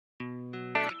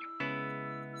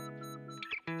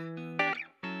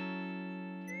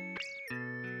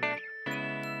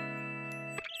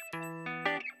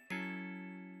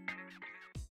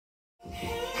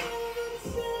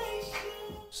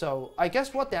So I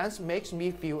guess what dance makes me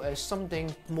feel is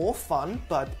something more fun,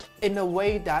 but in a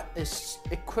way that is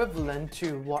equivalent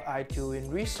to what I do in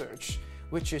research,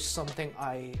 which is something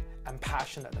I am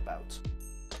passionate about.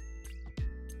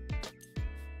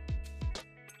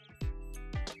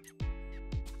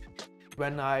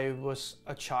 When I was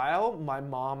a child, my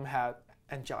mom had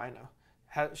angina.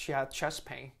 She had chest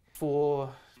pain.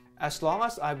 For as long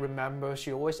as I remember,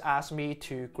 she always asked me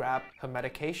to grab her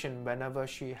medication whenever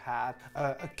she had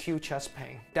acute chest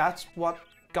pain. That's what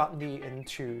got me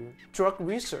into drug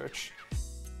research.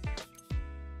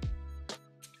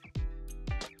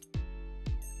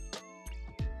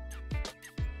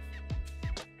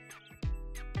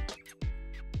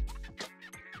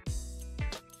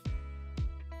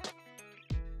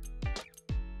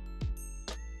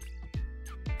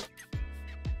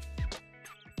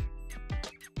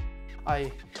 I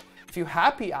feel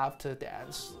happy after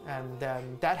dance, and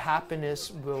then that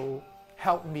happiness will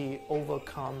help me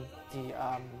overcome the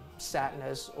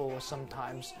sadness or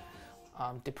sometimes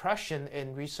depression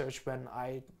in research when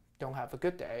I don't have a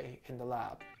good day in the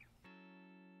lab.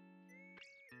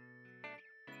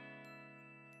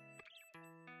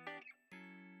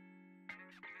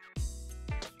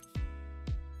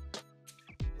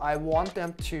 I want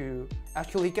them to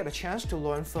actually get a chance to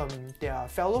learn from their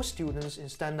fellow students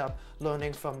instead of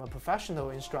learning from a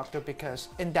professional instructor, because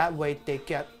in that way they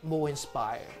get more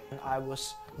inspired. And I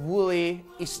was really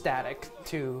ecstatic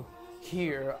to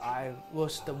hear I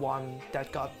was the one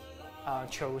that got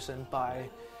chosen by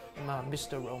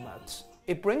Mr. Romet.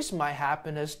 It brings my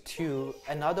happiness to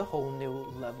another whole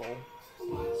new level.